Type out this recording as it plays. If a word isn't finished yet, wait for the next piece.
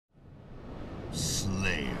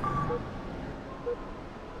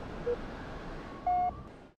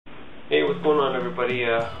what's going on, everybody?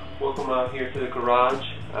 Welcome out here to the garage.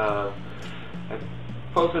 I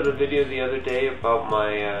posted a video the other day about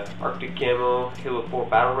my Arctic Camo Halo 4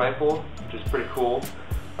 battle rifle, which is pretty cool.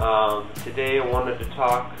 Today I wanted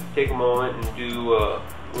to take a moment and do a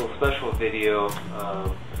little special video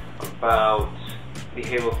about the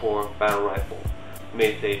Halo 4 battle rifle. You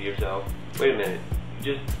may say to yourself, wait a minute,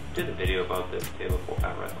 you just did a video about this Halo 4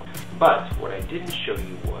 battle rifle. But what I didn't show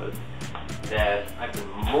you was that I've been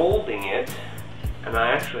molding it, and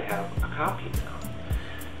I actually have a copy now.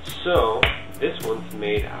 So this one's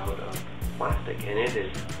made out of plastic, and it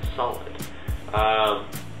is solid.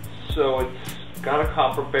 So it's got a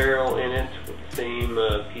copper barrel in it with the same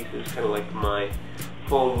pieces, kind of like my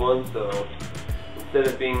foam one. So instead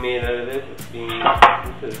of being made out of this,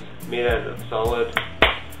 this is made out of solid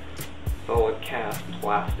cast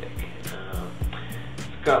plastic.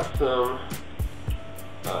 It's got some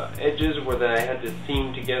edges where I had to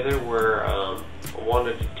seam together, where I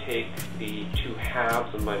wanted to take the two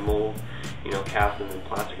halves of my mold, cast them in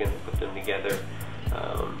plastic and put them together,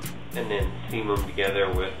 and then seam them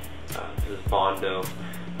together with this Bondo,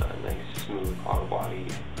 nice smooth auto body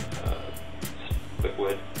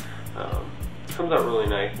liquid. Comes out really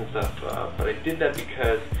nice and stuff, but I did that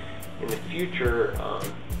because in the future,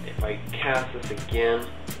 if I cast this again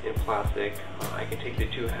in plastic, I can take the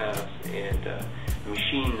two halves and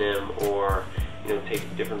machine them, or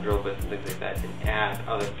take different drill bits and things like that and add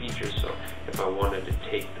other features. So if I wanted to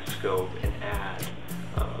take the scope and add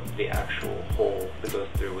the actual hole that goes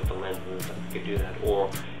through with the lenses, I could do that. Or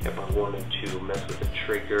if I wanted to mess with the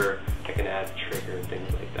trigger, I can add a trigger and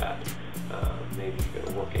things like that. Maybe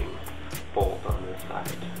even a working bolt on this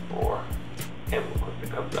side, or ammo clip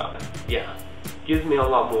that comes out. Yeah, gives me a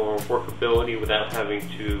lot more workability without having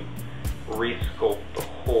to re-sculpt the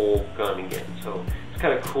whole gun again. So it's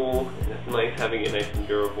kind of cool, and it's nice having it nice and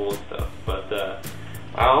durable and stuff. But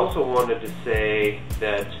I also wanted to say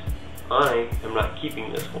that I am not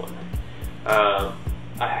keeping this one.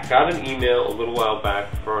 I got an email a little while back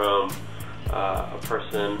from a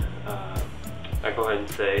person, I go ahead and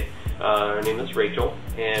say, her name is Rachel,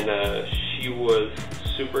 and she was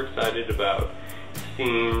super excited about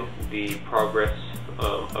seeing the progress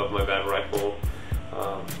of my battle rifle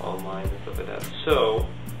online and stuff like that. So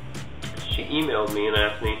she emailed me and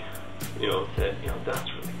asked me, said, that's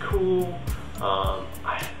really cool.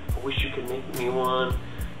 I wish you could make me one.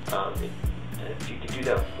 If you could do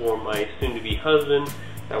that for my soon-to-be husband,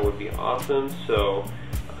 that would be awesome. So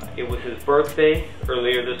it was his birthday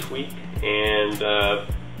earlier this week, and I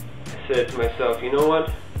said to myself, you know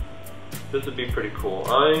what? This would be pretty cool.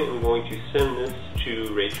 I am going to send this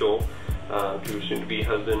to Rachel, to her soon-to-be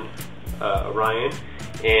husband, Ryan,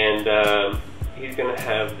 and he's going to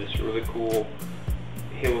have this really cool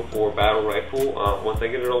Halo 4 battle rifle once I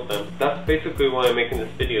get it all done. That's basically why I'm making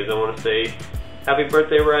this video, is I want to say happy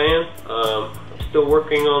birthday, Ryan. I'm still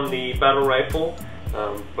working on the battle rifle,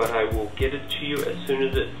 but I will get it to you as soon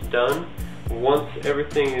as it's done. Once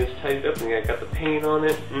everything is tidied up and I got the paint on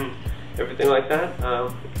it and everything like that,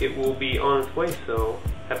 it will be on its way. So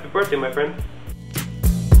happy birthday, my friend.